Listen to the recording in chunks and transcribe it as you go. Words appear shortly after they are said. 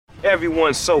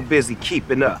Everyone's so busy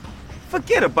keeping up.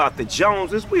 Forget about the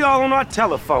Joneses, we all on our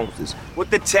telephones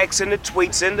with the texts and the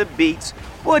tweets and the beats.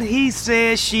 What he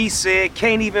said, she said,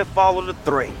 can't even follow the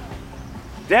thread.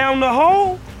 Down the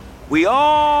hole, we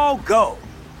all go.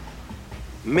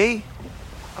 Me,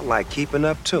 I like keeping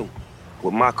up too,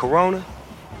 with my Corona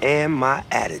and my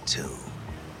attitude.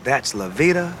 That's La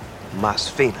Vida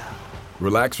Más Fina.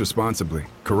 Relax responsibly.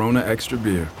 Corona Extra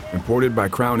Beer, imported by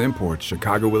Crown Imports,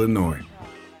 Chicago, Illinois.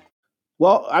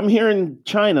 Well, I'm here in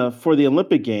China for the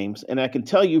Olympic Games, and I can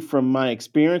tell you from my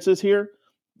experiences here,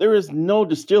 there is no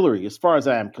distillery, as far as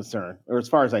I am concerned, or as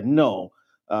far as I know,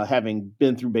 having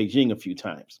been through Beijing a few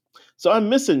times. So I'm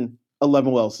missing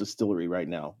 11 Wells Distillery right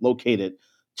now, located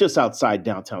just outside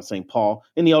downtown St. Paul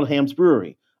in the Old Hams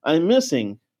Brewery. I'm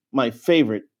missing my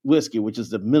favorite whiskey, which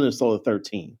is the Minnesota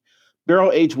 13.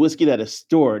 Barrel-aged whiskey that is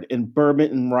stored in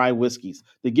bourbon and rye whiskeys.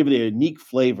 They give it a unique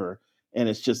flavor, and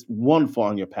it's just wonderful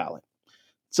on your palate.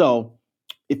 So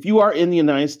if you are in the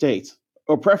United States,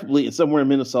 or preferably somewhere in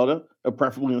Minnesota, or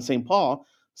preferably in St. Paul,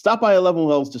 stop by 11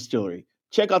 Wells Distillery.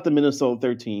 Check out the Minnesota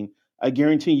 13. I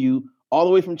guarantee you, all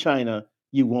the way from China,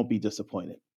 you won't be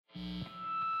disappointed.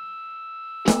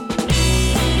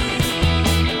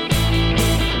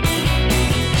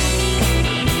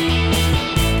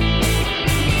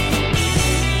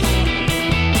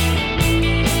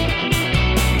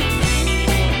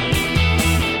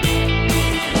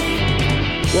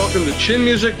 Welcome to Chin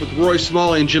Music with Roy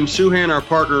Smalley and Jim Suhan. Our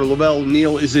partner, Lavelle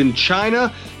Neal, is in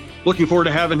China. Looking forward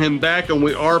to having him back, and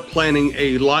we are planning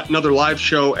another live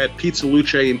show at Pizza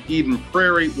Luce in Eden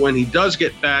Prairie when he does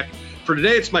get back. For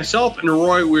today, it's myself and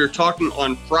Roy. We are talking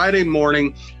on Friday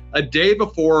morning, a day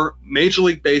before Major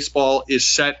League Baseball is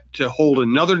set to hold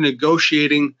another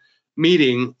negotiating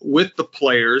meeting with the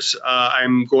players.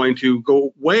 I'm going to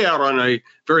go way out on a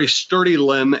very sturdy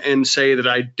limb and say that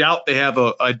I doubt they have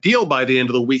a deal by the end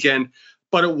of the weekend.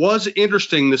 But it was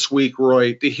interesting this week,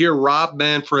 Roy, to hear Rob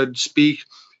Manfred speak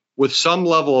with some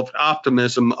level of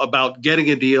optimism about getting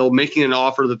a deal, making an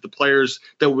offer that the players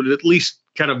that would at least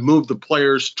kind of move the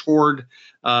players toward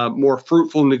more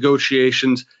fruitful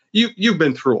negotiations. You've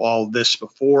been through all of this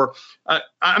before.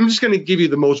 I'm just going to give you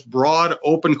the most broad,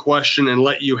 open question and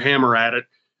let you hammer at it.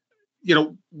 You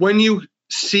know, when you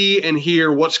see and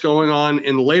hear what's going on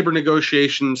in labor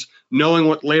negotiations, knowing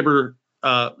what labor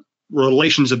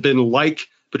relations have been like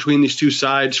between these two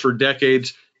sides for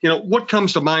decades, you know, what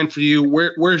comes to mind for you?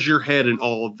 Where's your head in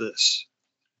all of this?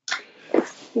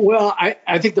 Well,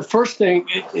 I think the first thing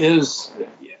is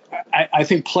I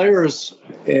think players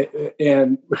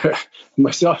and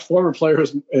myself, former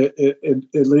players, at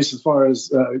least as far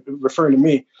as referring to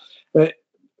me,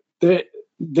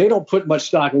 they don't put much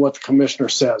stock in what the commissioner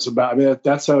says about. I mean,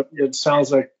 it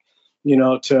sounds like, you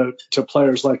know, to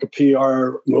players like a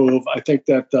PR move. I think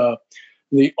that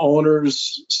the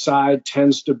owner's side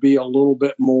tends to be a little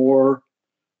bit more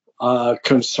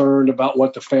concerned about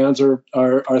what the fans are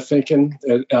thinking,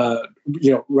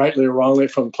 you know, rightly or wrongly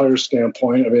from the player's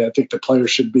standpoint. I mean, I think the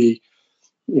players should be,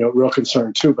 you know, real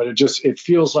concerned too. But it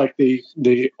feels like the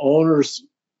owners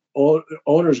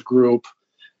group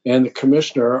and the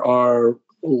commissioner are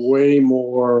way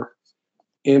more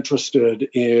interested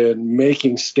in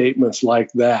making statements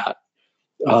like that.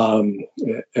 I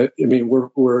mean,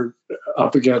 we're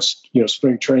up against, you know,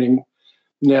 spring training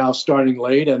now starting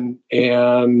late, and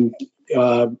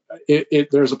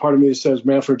there's a part of me that says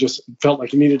Manfred just felt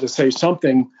like he needed to say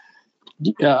something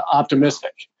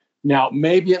optimistic. Now,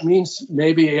 maybe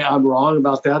I'm wrong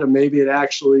about that, and maybe it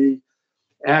actually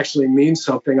means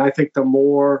something. I think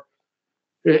the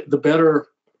better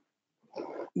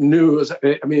news.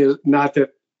 I mean,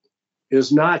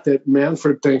 is not that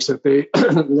Manfred thinks that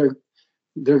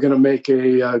they're going to make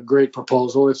a great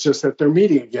proposal. It's just that they're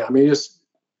meeting again. I mean,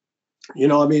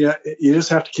 you just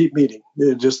have to keep meeting.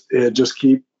 Just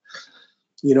keep,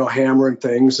 you know, hammering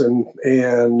things, and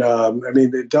I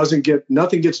mean,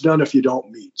 nothing gets done if you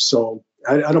don't meet. So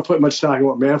I don't put much stock in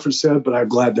what Manfred said, but I'm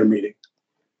glad they're meeting.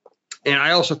 And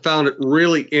I also found it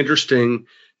really interesting,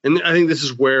 and I think this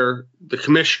is where the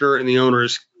commissioner and the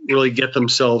owners really get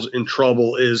themselves in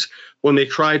trouble, is when they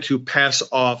try to pass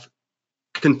off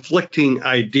conflicting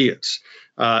ideas.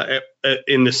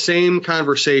 In the same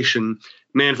conversation,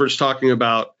 Manfred's talking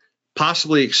about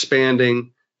possibly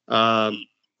expanding,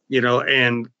 you know,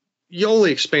 and you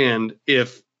only expand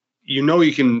if you know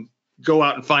you can go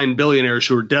out and find billionaires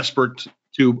who are desperate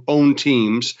to own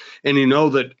teams, and you know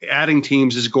that adding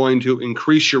teams is going to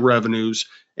increase your revenues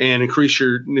and increase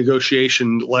your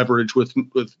negotiation leverage with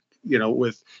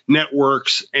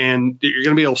networks, and you're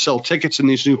going to be able to sell tickets in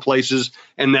these new places,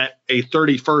 and that a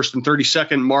 31st and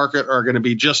 32nd market are going to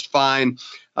be just fine.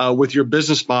 with your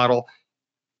business model,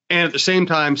 and at the same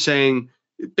time saying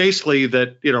basically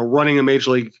that running a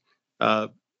major league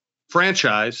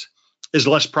franchise is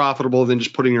less profitable than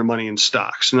just putting your money in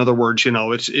stocks. In other words,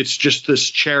 it's just this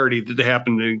charity that they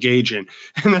happen to engage in,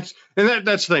 and that's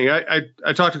the thing.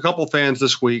 I talked to a couple fans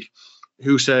this week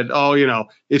who said, "Oh,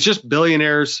 it's just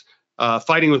billionaires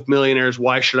fighting with millionaires.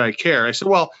 Why should I care?" I said,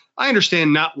 "Well, I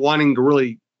understand not wanting to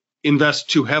really invest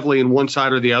too heavily in one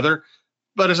side or the other,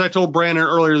 but as I told Brandon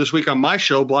earlier this week on my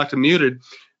show, Blocked and Muted,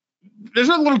 there's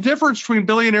not a little difference between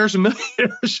billionaires and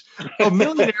millionaires. A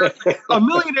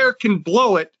millionaire can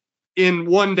blow it in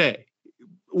one day,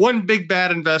 one big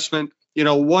bad investment,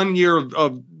 1 year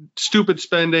of stupid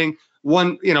spending,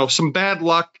 some bad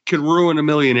luck can ruin a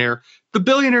millionaire. The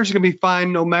billionaires are going to be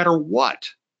fine no matter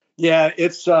what." Yeah,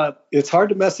 it's hard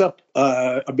to mess up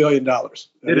 $1 billion.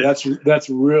 That's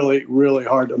really, really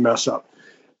hard to mess up.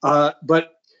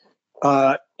 But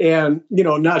not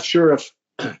sure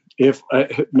if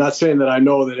not saying that I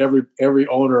know that every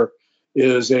owner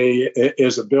is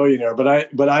a billionaire, but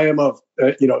I am of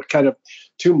kind of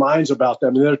two minds about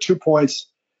them. And there are 2 points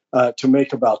to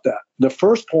make about that. The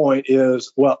first point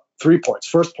is, 3 points.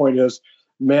 First point is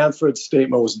Manfred's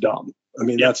statement was dumb. I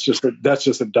mean, that's just a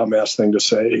dumbass thing to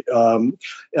say.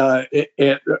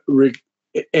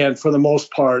 And for the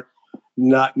most part,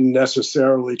 not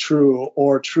necessarily true,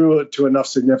 or true to enough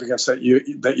significance that you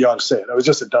ought to say it. It was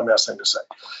just a dumbass thing to say.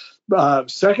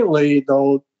 Secondly,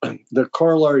 though, the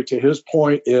corollary to his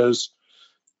point is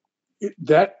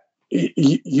that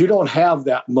you don't have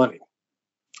that money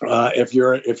if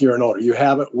you're an owner. You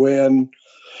have it when,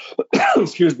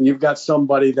 excuse me, you've got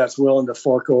somebody that's willing to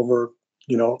fork over,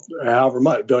 however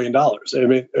much, $1 billion. I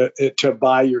mean, to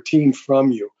buy your team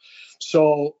from you.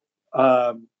 So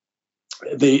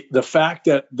the fact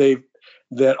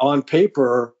that on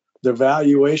paper the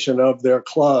valuation of their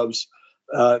clubs,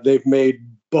 they've made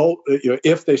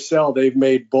if they sell, they've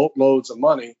made boatloads of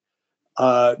money.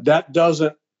 That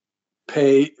doesn't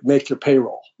make your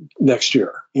payroll next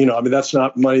year. That's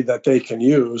not money that they can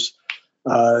use.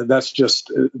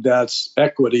 That's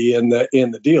equity in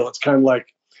the deal. It's kind of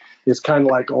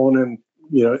like owning,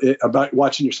 about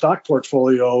watching your stock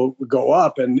portfolio go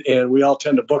up, and we all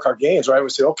tend to book our gains, right? We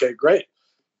say, okay, great.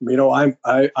 I'm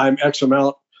X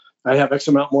amount. I have X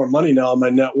amount more money now on my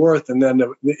net worth, and then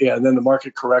the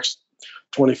market corrects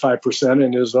 25%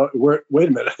 and is wait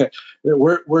a minute,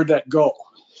 where'd that go?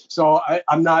 So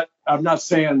I'm not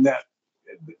saying that.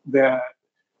 I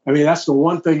mean, that's the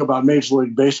one thing about Major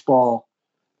League Baseball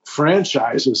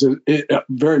franchises. It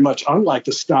very much unlike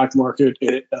the stock market.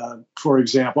 For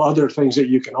example, other things that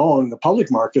you can own in the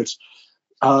public markets.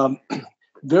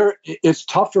 It's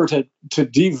tougher to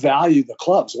devalue the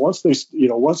clubs once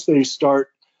they start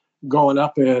going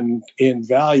up in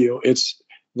value.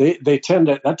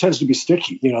 That tends to be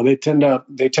sticky. They tend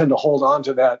to hold on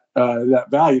to that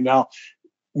value. Now,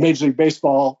 Major League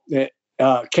Baseball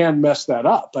can mess that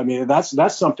up. I mean,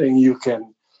 that's something you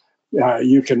can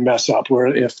mess up, where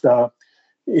if the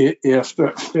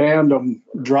fandom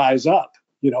dries up,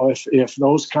 if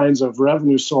those kinds of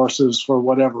revenue sources for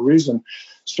whatever reason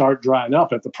start drying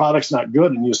up, if the product's not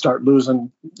good and you start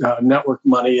losing network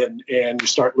money and you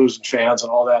start losing fans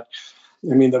and all that,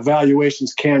 I mean, the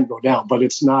valuations can go down, but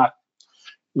it's not,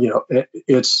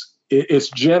 it's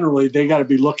generally, they got to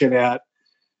be looking at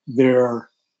their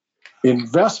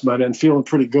investment and feeling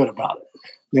pretty good about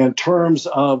it. In terms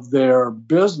of their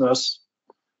business,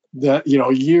 that,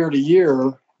 year to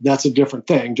year, that's a different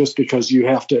thing, just because you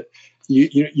have to,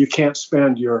 you can't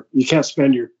spend your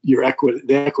equity,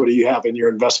 the equity you have in your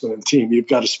investment in the team. You've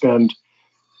got to spend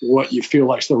what you feel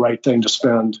like is the right thing to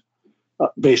spend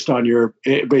based on your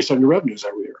revenues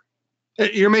every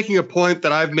year. You're making a point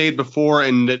that I've made before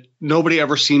and that nobody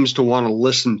ever seems to want to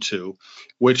listen to,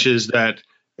 which is that,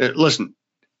 listen,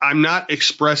 I'm not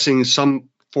expressing some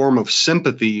form of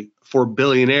sympathy for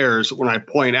billionaires when I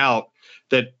point out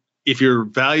that if you're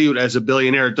valued as a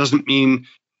billionaire, it doesn't mean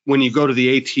when you go to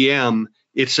the ATM,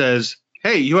 it says,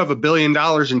 hey, you have $1 billion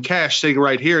in cash sitting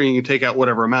right here and you can take out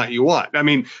whatever amount you want. I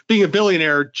mean, being a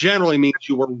billionaire generally means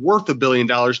you are worth $1 billion,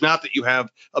 not that you have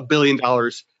 $1 billion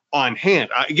on hand.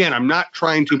 Again, I'm not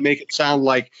trying to make it sound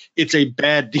like it's a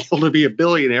bad deal to be a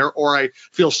billionaire or I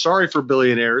feel sorry for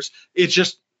billionaires.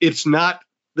 It's not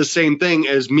the same thing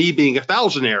as me being a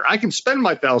thousandaire. I can spend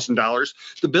my $1,000.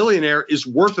 The billionaire is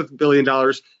worth $1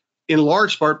 billion in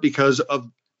large part because of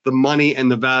the money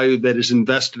and the value that is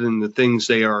invested in the things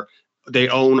they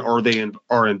own or they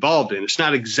are involved in. It's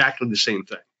not exactly the same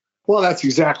thing. Well, that's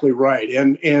exactly right.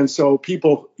 And so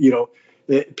people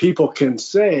can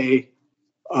say,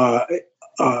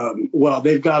 well,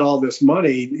 they've got all this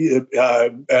money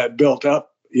built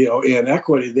up, in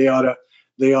equity. They ought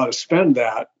to spend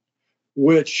that,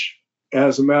 which,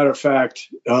 as a matter of fact,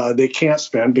 they can't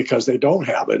spend because they don't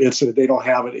have it. They don't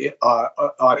have it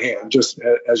on hand. Just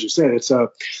as you said,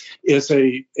 it's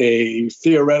a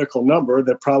theoretical number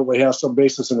that probably has some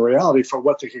basis in reality for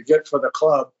what they could get for the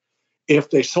club if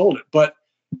they sold it. But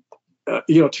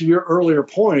to your earlier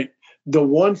point, the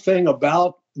one thing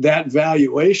about that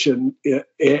valuation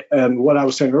and what I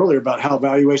was saying earlier about how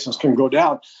valuations can go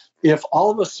down, if all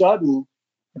of a sudden,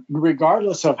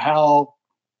 regardless of how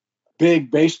big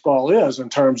baseball is in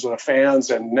terms of the fans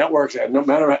and networks, and no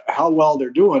matter how well they're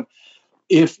doing,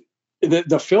 if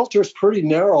the filter is pretty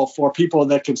narrow for people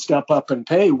that can step up and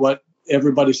pay what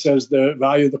everybody says the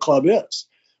value of the club is,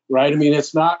 right? I mean,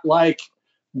 it's not like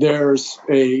there's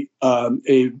a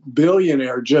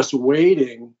billionaire just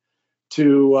waiting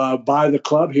to buy the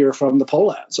club here from the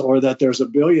Pohlads, or that there's a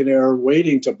billionaire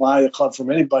waiting to buy the club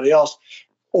from anybody else,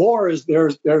 or is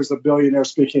there's a billionaire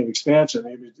speaking of expansion.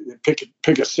 Maybe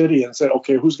pick a city and say,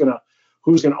 okay, who's gonna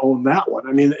own that one?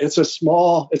 I mean, it's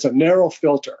a narrow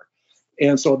filter,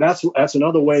 and so that's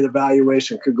another way the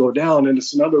valuation could go down, and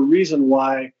it's another reason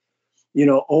why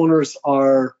owners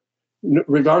are,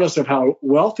 regardless of how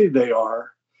wealthy they are,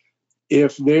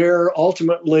 if they're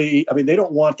ultimately, they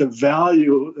don't want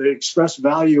the express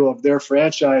value of their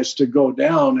franchise to go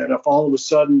down. And if all of a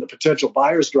sudden the potential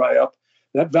buyers dry up,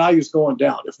 that value is going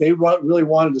down. If they really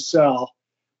wanted to sell,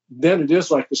 then it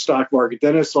is like the stock market.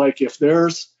 Then it's like if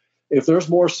there's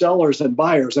more sellers than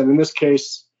buyers, and in this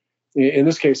case,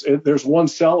 there's one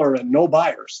seller and no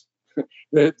buyers,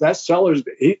 that seller's,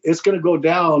 it's going to go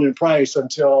down in price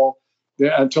until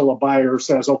a buyer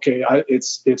says, okay,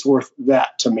 it's worth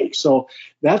that to me. So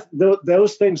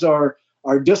those things are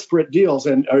disparate deals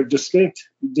and are distinct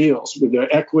deals with the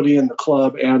equity in the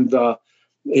club and the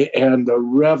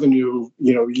revenue,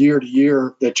 year to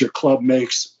year that your club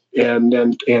makes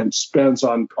and spends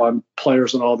on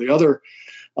players and all the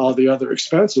other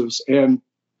expenses. And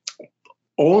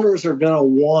owners are going to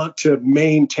want to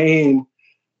maintain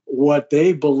what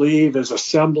they believe is a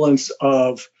semblance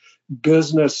of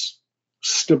business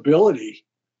stability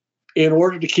in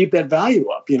order to keep that value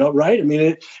up, right? I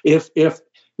mean, if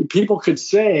people could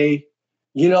say,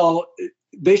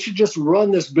 they should just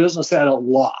run this business at a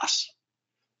loss,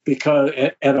 because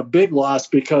at a big loss,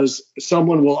 because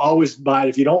someone will always buy it.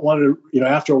 If you don't want to,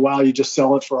 after a while, you just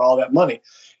sell it for all that money.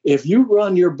 If you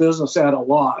run your business at a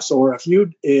loss, or if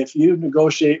you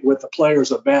negotiate with the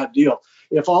players a bad deal,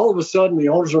 if all of a sudden the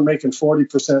owners are making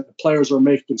 40%, the players are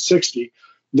making 60%,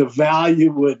 the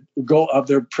value of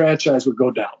their franchise would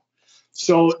go down.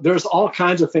 So there's all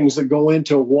kinds of things that go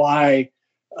into why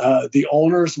the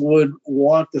owners would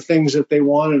want the things that they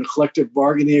want in a collective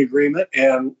bargaining agreement,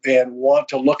 and want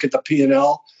to look at the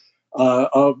P&L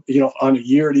on a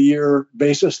year-to-year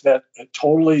basis that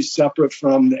totally separate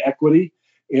from the equity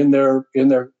in their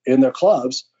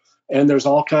clubs. And there's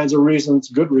all kinds of reasons,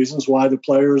 good reasons, why the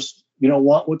players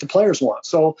want what the players want.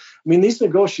 So, these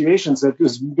negotiations, that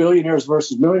is billionaires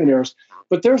versus millionaires,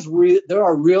 but there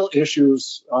are real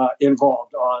issues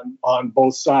involved on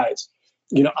both sides.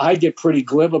 I get pretty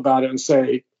glib about it and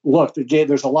say, look,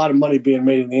 there's a lot of money being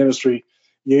made in the industry.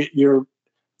 You're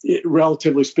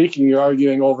relatively speaking, you're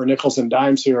arguing over nickels and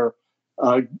dimes here,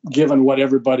 given what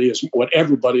everybody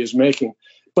is making.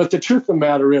 But the truth of the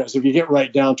matter is, if you get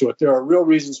right down to it, there are real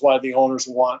reasons why the owners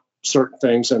want certain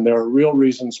things, and there are real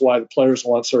reasons why the players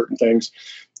want certain things,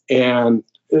 and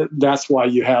that's why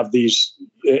you have these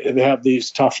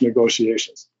tough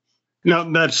negotiations. No,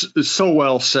 that's so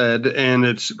well said, and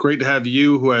it's great to have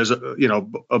you, who has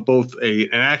both an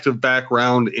active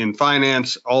background in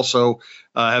finance, also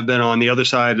have been on the other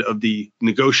side of the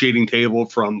negotiating table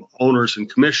from owners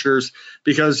and commissioners.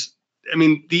 Because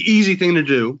the easy thing to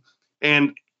do,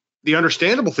 and the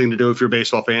understandable thing to do if you're a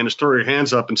baseball fan, is throw your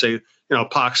hands up and say,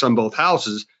 pox on both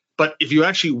houses. But if you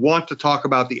actually want to talk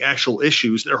about the actual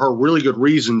issues, there are really good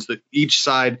reasons that each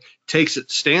side takes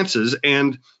its stances.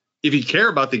 And if you care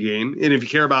about the game, and if you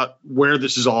care about where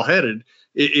this is all headed,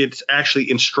 it's actually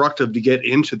instructive to get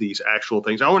into these actual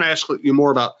things. I want to ask you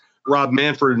more about Rob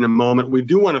Manfred in a moment. We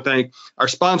do want to thank our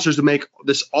sponsors to make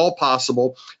this all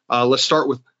possible. Let's start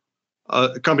with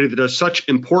a company that does such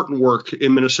important work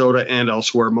in Minnesota and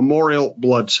elsewhere, Memorial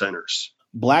Blood Centers.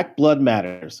 Black blood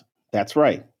matters. That's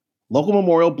right. Local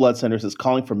Memorial Blood Centers is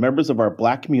calling for members of our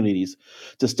Black communities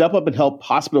to step up and help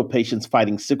hospital patients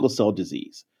fighting sickle cell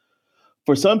disease.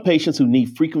 For some patients who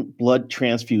need frequent blood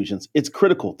transfusions, it's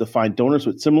critical to find donors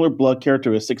with similar blood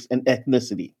characteristics and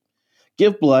ethnicity.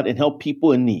 Give blood and help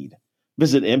people in need.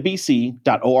 Visit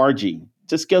NBC.org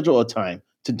to schedule a time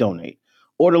to donate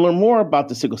or to learn more about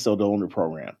the Sickle Cell Donor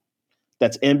Program.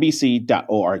 That's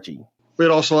NBC.org. We'd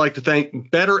also like to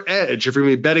thank Better Edge. If you're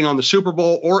going to be betting on the Super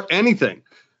Bowl or anything,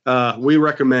 we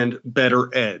recommend Better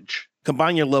Edge.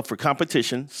 Combine your love for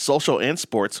competition, social, and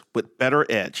sports with Better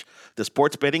Edge, the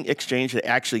sports betting exchange that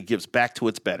actually gives back to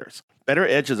its bettors. Better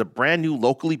Edge is a brand new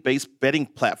locally based betting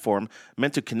platform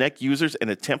meant to connect users and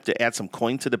attempt to add some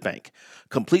coin to the bank.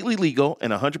 Completely legal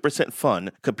and 100%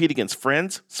 fun, compete against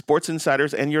friends, sports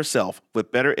insiders, and yourself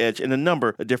with Better Edge in a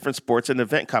number of different sports and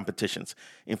event competitions.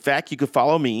 In fact, you can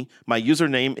follow me. My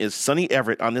username is Sonny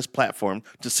Everett on this platform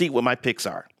to see what my picks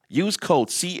are. Use code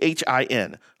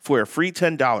CHIN for a free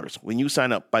 $10 when you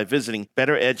sign up by visiting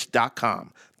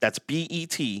betteredge.com. That's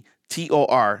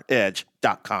BETTOR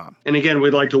edge.com. And again,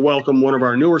 we'd like to welcome one of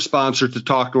our newer sponsors to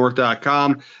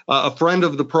TalkNorth.com, a friend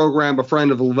of the program, a friend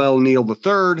of Lavelle Neal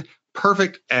III,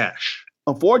 Perfect Ash.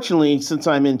 Unfortunately, since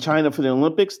I'm in China for the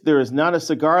Olympics, there is not a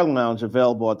cigar lounge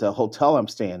available at the hotel I'm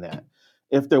staying at.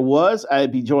 If there was,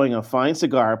 I'd be enjoying a fine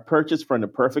cigar purchased from the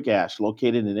Perfect Ash,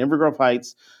 located in Invergrove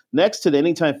Heights, next to the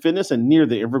Anytime Fitness and near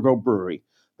the Invergrove Brewery.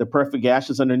 The Perfect Ash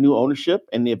is under new ownership,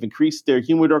 and they have increased their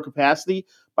humidor capacity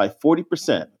by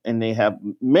 40%, and they have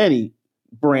many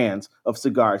brands of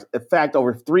cigars. In fact,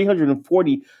 over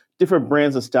 340 different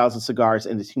brands and styles of cigars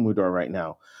in this humidor right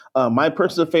now. My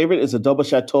personal favorite is a Double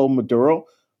Chateau Maduro,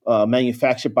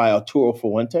 manufactured by Arturo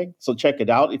Fuente. So check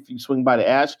it out. If you swing by the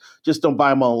Ash, just don't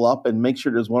buy them all up, and make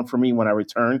sure there's one for me when I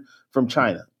return from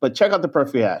China. But check out the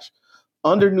Perfect Ash.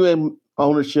 Under new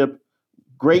ownership,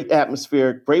 great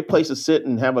atmosphere, great place to sit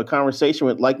and have a conversation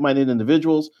with like-minded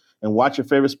individuals and watch your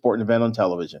favorite sporting event on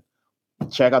television.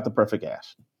 Check out the Perfect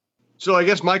Ash. So I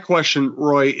guess my question,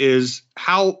 Roy, is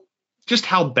how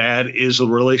bad is the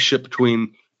relationship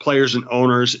between players and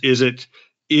owners? Is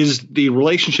the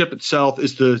relationship itself,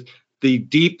 is the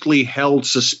deeply held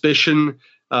suspicion,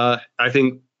 I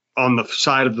think, on the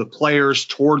side of the players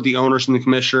toward the owners and the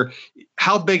commissioner?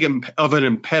 How big of an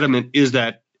impediment is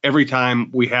that every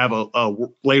time we have a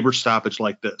labor stoppage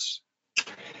like this?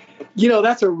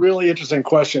 That's a really interesting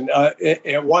question,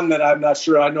 and one that I'm not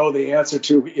sure I know the answer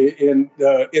to in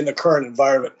the current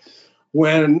environment.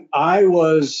 When I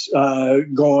was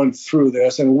going through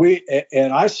this,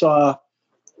 and I saw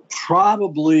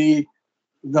probably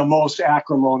the most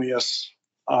acrimonious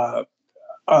that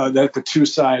the two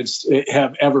sides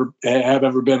have ever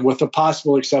been, with the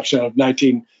possible exception of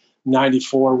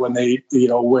 1994 when they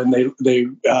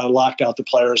locked out the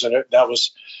players, and that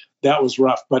was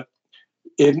rough. But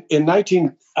I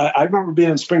remember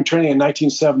being in spring training in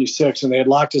 1976, and they had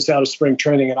locked us out of spring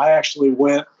training, and I actually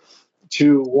went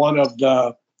to one of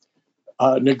the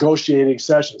negotiating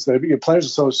sessions. The Players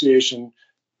Association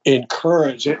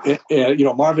encouraged it.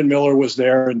 Marvin Miller was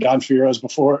there, and Don Fear, as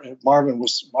before. Marvin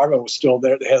was still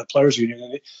there. They had the players union,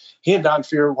 and he and Don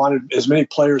Fear wanted as many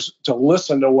players to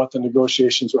listen to what the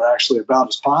negotiations were actually about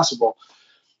as possible.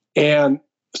 And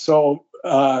so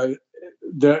the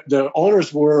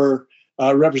owners were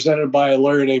represented by a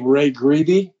lawyer named Ray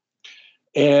Greeby,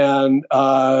 and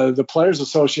the Players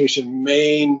Association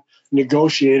main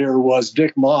negotiator was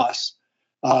Dick Moss.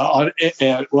 Of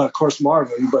course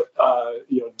Marvin, but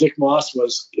Dick Moss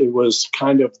was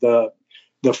kind of the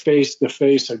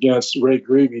face against Ray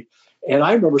Greeby. And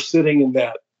I remember sitting in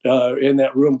that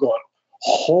room going,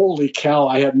 "Holy cow!"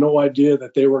 I had no idea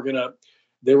that they would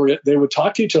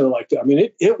talk to each other like that. I mean,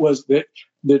 it was the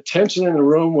tension in the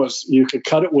room was, you could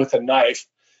cut it with a knife.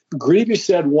 Greeby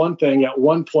said one thing at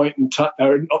one point in time,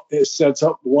 said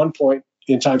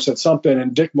something,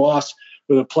 and Dick Moss,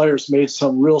 with the players, made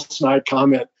some real snide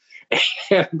comment,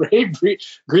 and Ray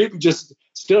Greeby just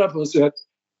stood up and said,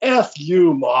 "F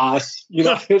you, Moss."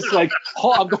 It's like,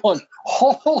 I'm going,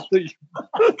 holy.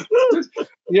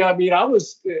 I mean, I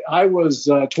was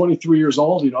 23 years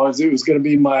old. It was going to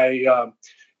be my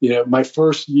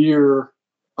first year,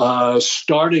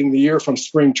 starting the year from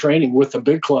spring training with the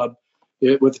big club,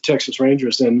 with the Texas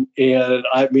Rangers, and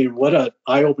I mean, what an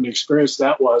eye-opening experience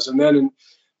that was. And then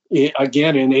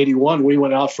again in '81, we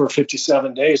went out for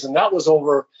 57 days, and that was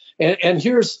over. And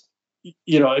here's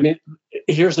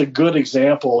here's a good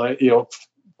example.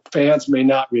 Fans may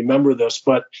not remember this,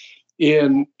 but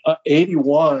in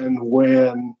 '81,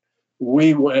 when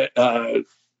we went, 81,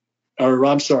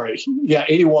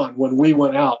 when we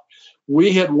went out,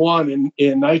 we had won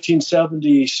in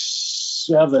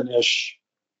 1977-ish.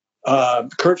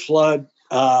 Curt Flood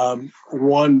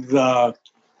won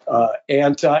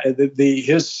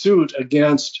his suit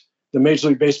against the Major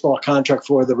League Baseball contract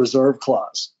for the reserve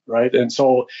clause, right? And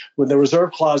so when the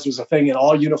reserve clause was a thing in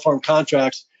all uniform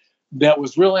contracts, that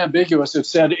was real ambiguous. It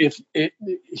said,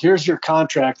 here's your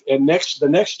contract, and the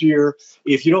next year,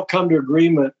 if you don't come to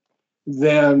agreement,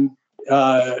 then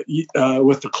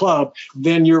with the club,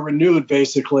 then you're renewed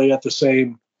basically at the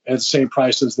same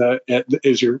price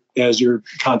as your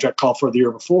contract called for the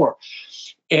year before.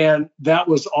 And that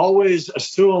was always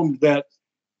assumed that,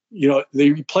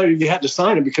 the player, you had to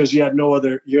sign him because you had no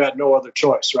other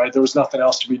choice, right? There was nothing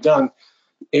else to be done.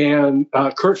 And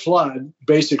Curt Flood,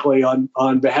 basically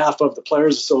on behalf of the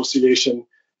Players Association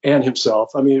and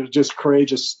himself, I mean, it was just a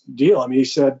courageous deal. I mean, he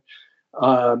said,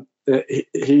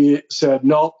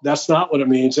 no, that's not what it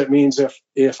means. It means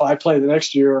if I play the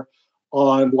next year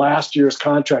on last year's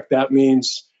contract, that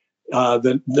means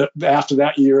after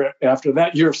that year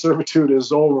of servitude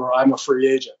is over, I'm a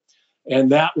free agent.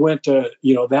 And that went to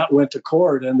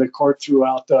court, and the court threw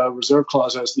out the reserve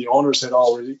clause as the owners had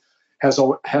always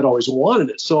wanted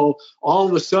it. So all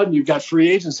of a sudden you've got free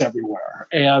agents everywhere.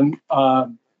 And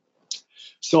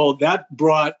so that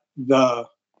brought the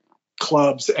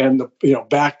clubs and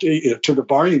back to the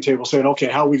bargaining table saying, okay,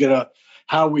 how are we going to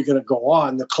go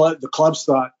on? The clubs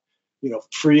thought,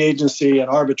 free agency and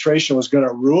arbitration was going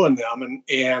to ruin them.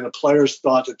 And the players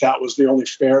thought that was the only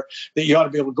fair, that you ought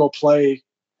to be able to go play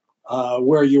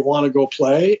where you want to go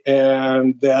play,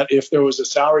 and that if there was a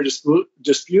salary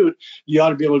dispute, you ought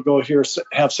to be able to go here,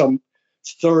 have some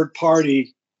third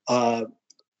party tell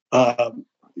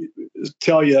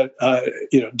you,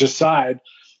 decide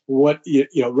what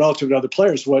relative to other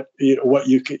players, what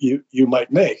you might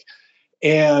make.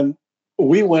 And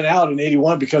we went out in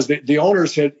 '81 because the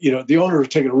owners had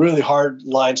taken a really hard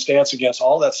line stance against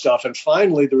all that stuff, and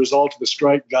finally the result of the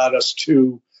strike got us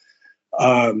to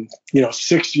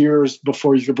 6 years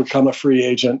before you could become a free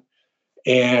agent,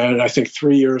 and I think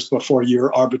 3 years before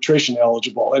you're arbitration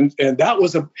eligible. And that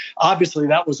was obviously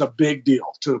a big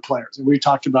deal to the players. And we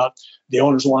talked about the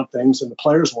owners want things and the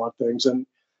players want things, and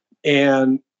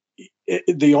the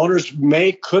owners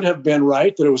could have been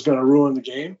right that it was going to ruin the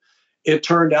game. It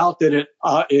turned out that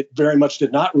it very much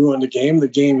did not ruin the game. The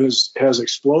game has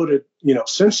exploded,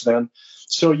 since then.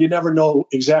 So you never know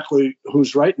exactly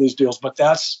who's right in these deals, but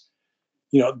that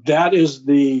is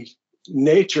the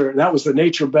nature. That was the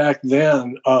nature back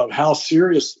then of how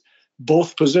serious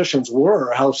both positions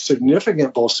were, how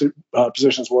significant both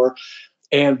positions were,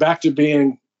 and back to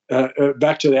the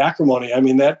acrimony. I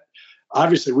mean, that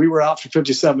obviously we were out for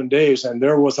 57 days, and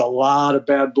there was a lot of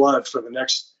bad blood for the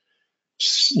next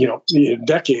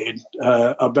decade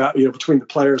between the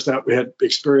players that we had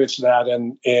experienced that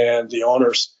and the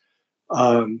owners.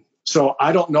 So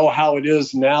I don't know how it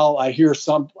is now. I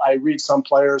read some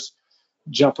players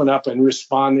jumping up and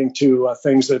responding to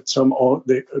things that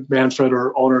the Manfred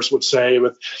or owners would say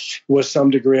with some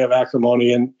degree of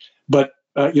acrimony. But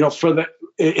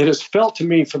it has felt to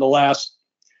me for the last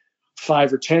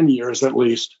 5 or 10 years at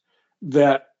least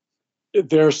that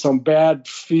there's some bad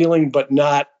feeling, but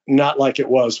not like it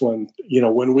was when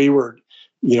we were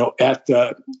at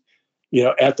the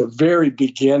very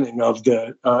beginning of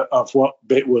what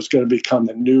was going to become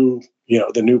the new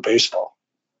baseball.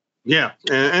 Yeah,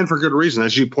 and for good reason,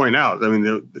 as you point out. I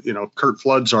mean, Curt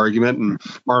Flood's argument and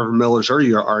Marvin Miller's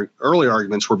early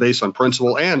arguments were based on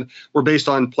principle and were based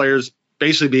on players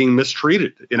basically being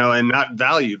mistreated, and not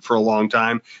valued for a long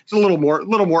time. It's a little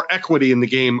more equity in the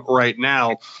game right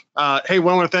now. Hey,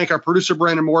 well, I want to thank our producer,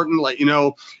 Brandon Morton, let you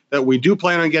know that we do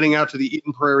plan on getting out to the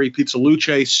Eden Prairie Pizza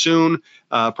Luce soon,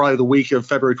 probably the week of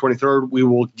February 23rd. We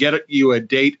will get you a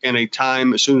date and a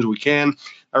time as soon as we can.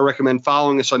 I recommend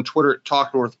following us on Twitter at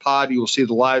Talk North Pod. You will see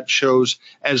the live shows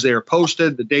as they are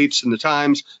posted, the dates and the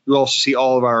times. You'll also see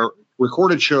all of our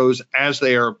recorded shows as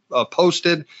they are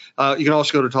posted. You can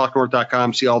also go to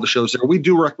talknorth.com, see all the shows there. We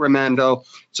do recommend, though,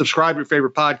 subscribe to your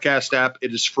favorite podcast app.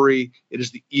 It is free. It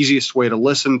is the easiest way to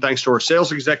listen. Thanks to our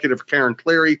sales executive, Karen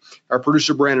Cleary, our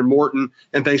producer, Brandon Morton,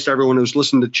 and thanks to everyone who's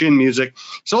listened to Chin Music.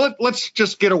 So let's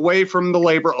just get away from the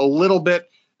labor a little bit.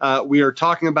 We are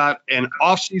talking about an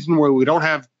offseason where we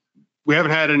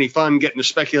haven't had any fun getting to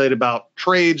speculate about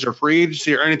trades or free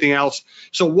agency or anything else.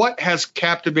 So what has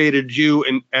captivated you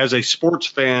as a sports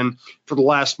fan for the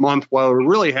last month while we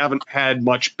really haven't had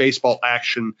much baseball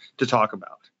action to talk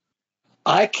about?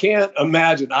 I can't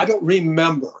imagine. I don't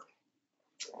remember.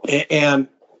 And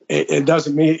it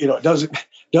doesn't mean,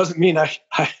 doesn't mean I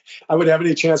would have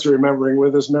any chance of remembering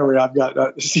with this memory I've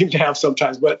got, seem to have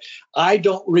sometimes, but I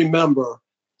don't remember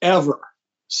ever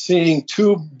seeing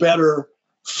two better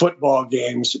football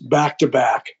games back to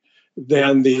back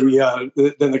than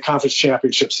the conference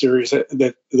championship series.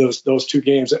 That those two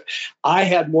games, I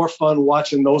had more fun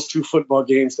watching those two football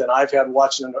games than I've had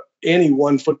watching any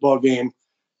one football game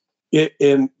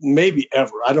in maybe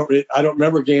ever. I don't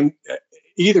remember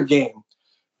either game.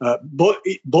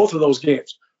 Both of those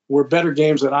games were better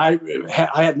games that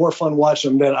I had more fun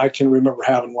watching than I can remember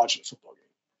watching a football game.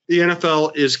 The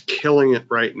NFL is killing it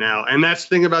right now. And that's the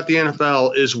thing about the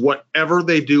NFL is whatever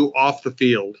they do off the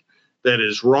field that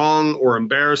is wrong or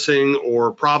embarrassing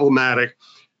or problematic,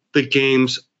 the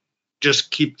games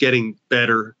just keep getting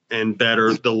better and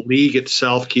better. The league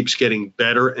itself keeps getting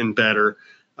better and better.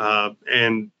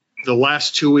 And the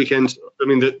last 2 weekends, I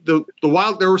mean,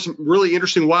 there were some really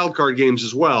interesting wild card games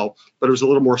as well, but it was a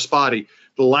little more spotty.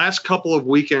 The last couple of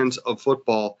weekends of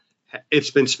football,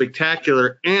 it's been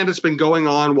spectacular, and it's been going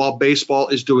on while baseball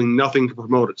is doing nothing to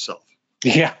promote itself.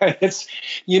 Yeah, it's,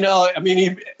 I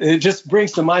mean, it just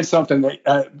brings to mind something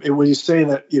that when you say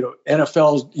that,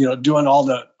 NFL is, doing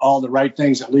all the right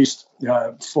things, at least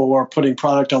for putting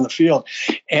product on the field.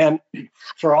 And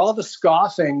for all the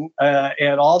scoffing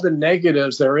and all the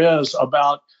negatives there is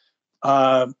about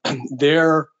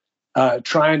their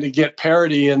trying to get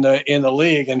parity in the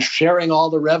league and sharing all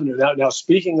the revenue. Now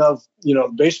speaking of,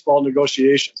 baseball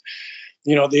negotiations,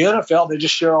 the NFL, they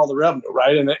just share all the revenue,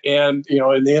 right? And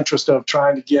in the interest of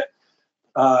trying to get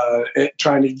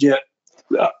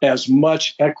as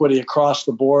much equity across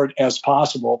the board as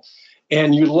possible.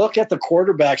 And you look at the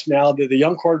quarterbacks now, the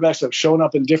young quarterbacks that have shown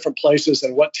up in different places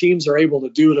and what teams are able to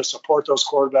do to support those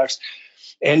quarterbacks.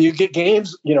 And you get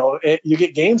games,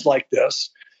 like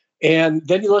this. And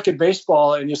then you look at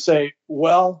baseball and you say,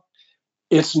 well,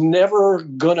 it's never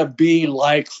going to be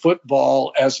like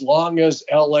football as long as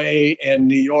LA and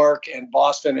New York and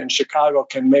Boston and Chicago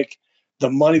can make the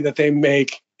money that they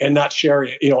make and not share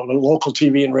it, the local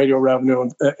TV and radio revenue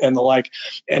and the like,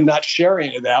 and not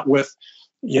sharing of that with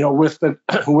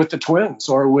the Twins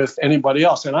or with anybody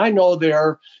else. And I know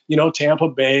they're, Tampa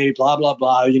Bay, blah, blah,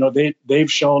 blah.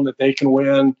 They've shown that they can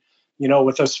win,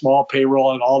 with a small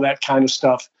payroll and all that kind of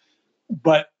stuff.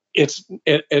 But it's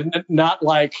not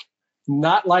like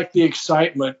the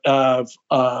excitement of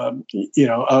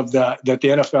that the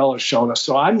NFL has shown us.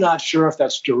 So I'm not sure if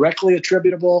that's directly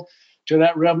attributable to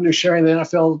that revenue sharing the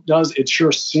NFL does. It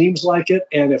sure seems like it.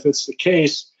 And if it's the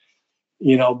case,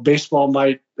 baseball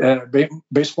might have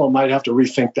to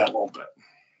rethink that a little bit.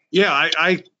 Yeah,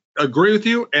 I agree with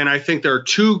you. And I think there are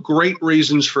two great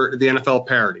reasons for the NFL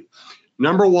parity.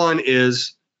 Number one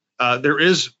is there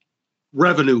is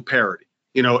revenue parity.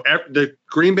 The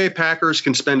Green Bay Packers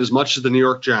can spend as much as the New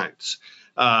York Giants.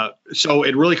 So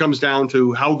it really comes down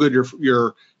to how good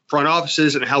your front office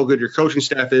is and how good your coaching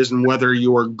staff is and whether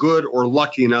you are good or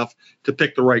lucky enough to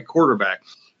pick the right quarterback.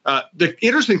 The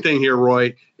interesting thing here,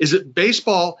 Roy, is that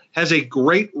baseball has a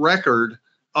great record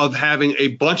of having a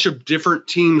bunch of different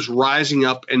teams rising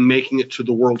up and making it to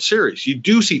the World Series. You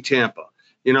do see Tampa.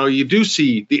 You do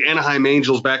see the Anaheim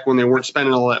Angels back when they weren't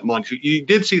spending all that money. You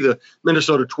did see the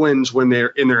Minnesota Twins when they're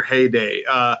in their heyday.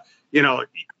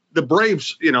 The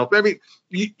Braves,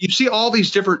 you see all these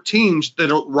different teams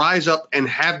that rise up and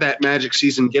have that magic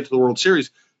season, get to the World Series.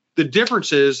 The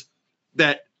difference is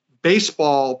that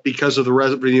baseball, because of the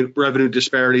revenue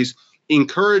disparities,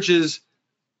 encourages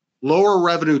lower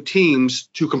revenue teams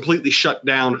to completely shut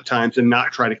down at times and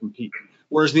not try to compete.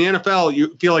 Whereas in the NFL,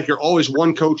 you feel like you're always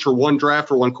one coach or one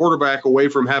draft or one quarterback away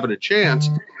from having a chance.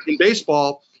 In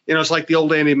baseball, it's like the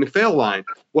old Andy McPhail line.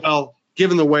 Well,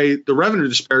 given the way the revenue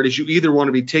disparities, you either want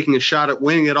to be taking a shot at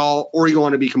winning it all or you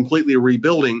want to be completely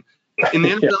rebuilding. In the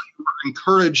NFL, you're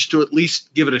encouraged to at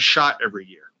least give it a shot every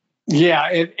year.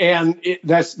 Yeah,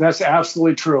 that's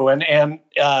absolutely true. And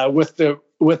with the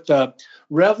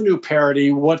revenue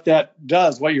parity, what that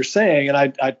does, what you're saying,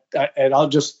 and I'll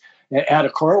just add a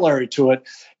corollary to it,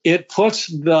 it puts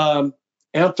the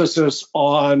emphasis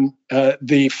on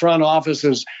the front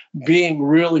offices being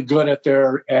really good at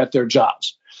their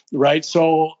jobs, right?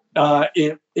 So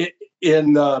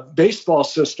in the baseball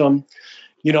system,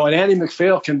 and Andy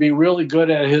McPhail can be really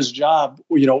good at his job,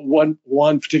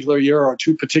 one particular year or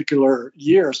two particular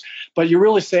years, but you're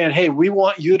really saying, hey, we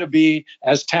want you to be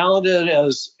as talented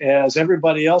as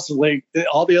everybody else in the league,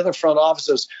 all the other front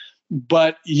offices,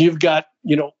 but you've got,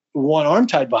 one arm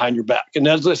tied behind your back. And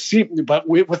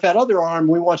with that other arm,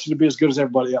 we want you to be as good as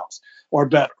everybody else or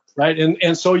better, right?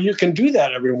 And so you can do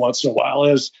that every once in a while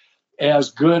as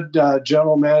good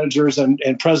general managers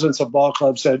and presidents of ball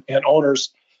clubs and owners,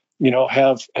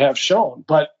 have shown.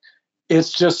 But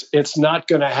it's not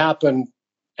going to happen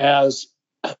as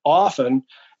often.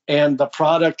 And the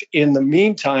product in the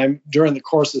meantime, during the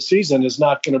course of the season, is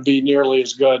not going to be nearly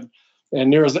as good and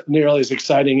nearly as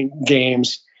exciting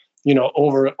games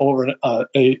over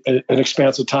an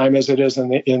expansive time as it is in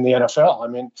the NFL. I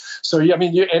mean, so yeah, I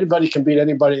mean, anybody can beat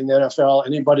anybody in the NFL.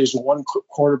 Anybody's one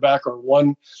quarterback or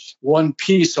one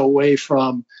piece away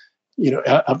from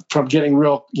from getting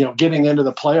getting into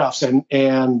the playoffs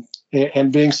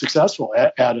and being successful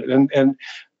at it. And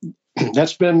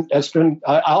that's been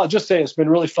I'll just say it's been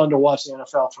really fun to watch the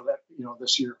NFL for that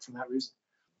this year for that reason.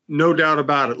 No doubt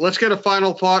about it. Let's get a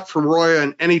final thought from Roy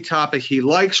on any topic he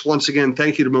likes. Once again,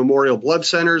 thank you to Memorial Blood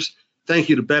Centers. Thank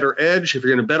you to Better Edge. If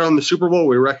you're going to bet on the Super Bowl,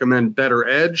 we recommend Better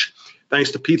Edge.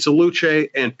 Thanks to Pizza Luce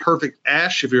and Perfect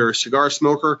Ash. If you're a cigar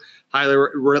smoker,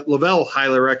 Lavelle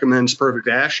highly recommends Perfect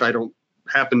Ash. I don't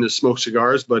happen to smoke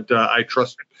cigars, but I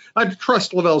trust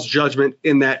Lavelle's judgment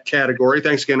in that category.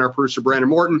 Thanks again, our producer, Brandon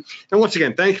Morton. And once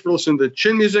again, thank you for listening to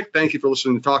Chin Music. Thank you for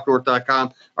listening to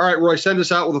TalkNorth.com. All right, Roy, send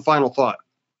us out with a final thought.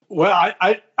 Well,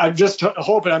 I'm just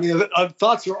hoping. I mean,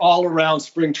 thoughts are all around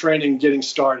spring training getting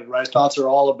started, right? Thoughts are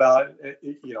all about,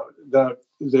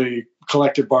 the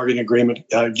collective bargaining agreement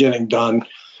getting done.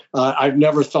 I've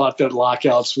never thought that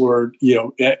lockouts were,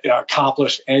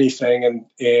 accomplish anything,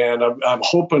 and I'm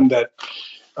hoping that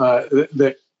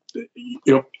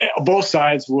both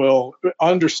sides will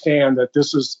understand that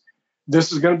this is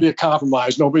going to be a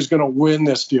compromise. Nobody's going to win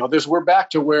this deal. We're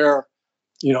back to where.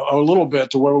 A little bit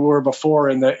to where we were before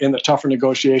in the tougher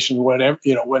negotiation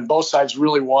when both sides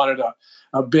really wanted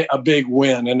a big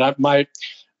win. And I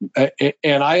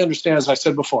understand, as I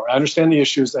said before, I understand the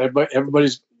issues.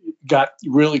 Everybody's got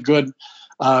really good,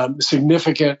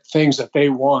 significant things that they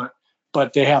want,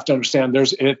 but they have to understand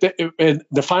in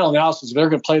the final analysis, if they're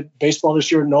going to play baseball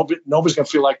this year, nobody's going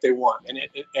to feel like they won.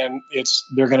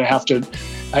 They're going to have to,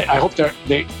 I hope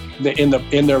they in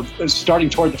their starting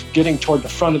getting toward the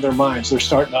front of their minds, they're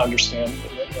starting to understand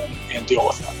and deal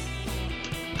with that.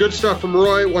 Good stuff from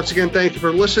Roy. Once again, thank you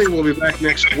for listening. We'll be back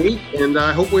next week, and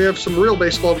I hope we have some real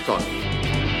baseball to talk about.